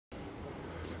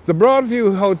The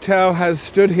Broadview Hotel has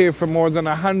stood here for more than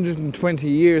 120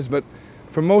 years, but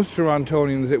for most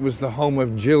Torontonians it was the home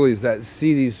of Jilly's, that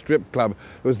seedy strip club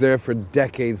that was there for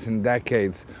decades and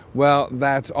decades. Well,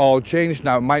 that's all changed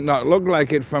now. It might not look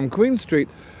like it from Queen Street,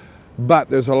 but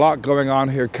there's a lot going on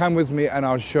here. Come with me and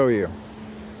I'll show you.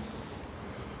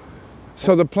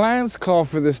 So the plans call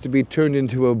for this to be turned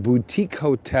into a boutique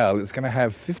hotel. It's going to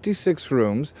have 56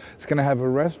 rooms. It's going to have a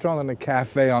restaurant and a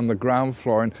cafe on the ground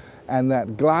floor. And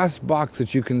that glass box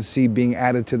that you can see being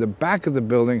added to the back of the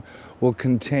building will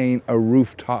contain a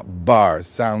rooftop bar.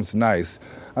 Sounds nice.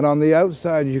 And on the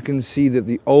outside, you can see that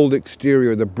the old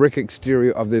exterior, the brick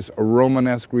exterior of this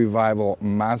Romanesque revival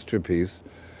masterpiece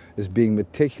is being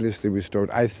meticulously restored.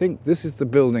 I think this is the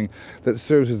building that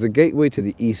serves as the gateway to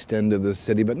the east end of the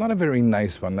city, but not a very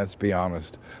nice one, let's be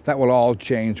honest. That will all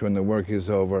change when the work is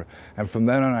over, and from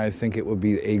then on I think it will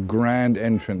be a grand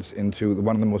entrance into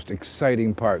one of the most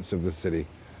exciting parts of the city.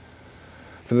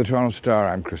 For the Toronto Star,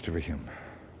 I'm Christopher Hume.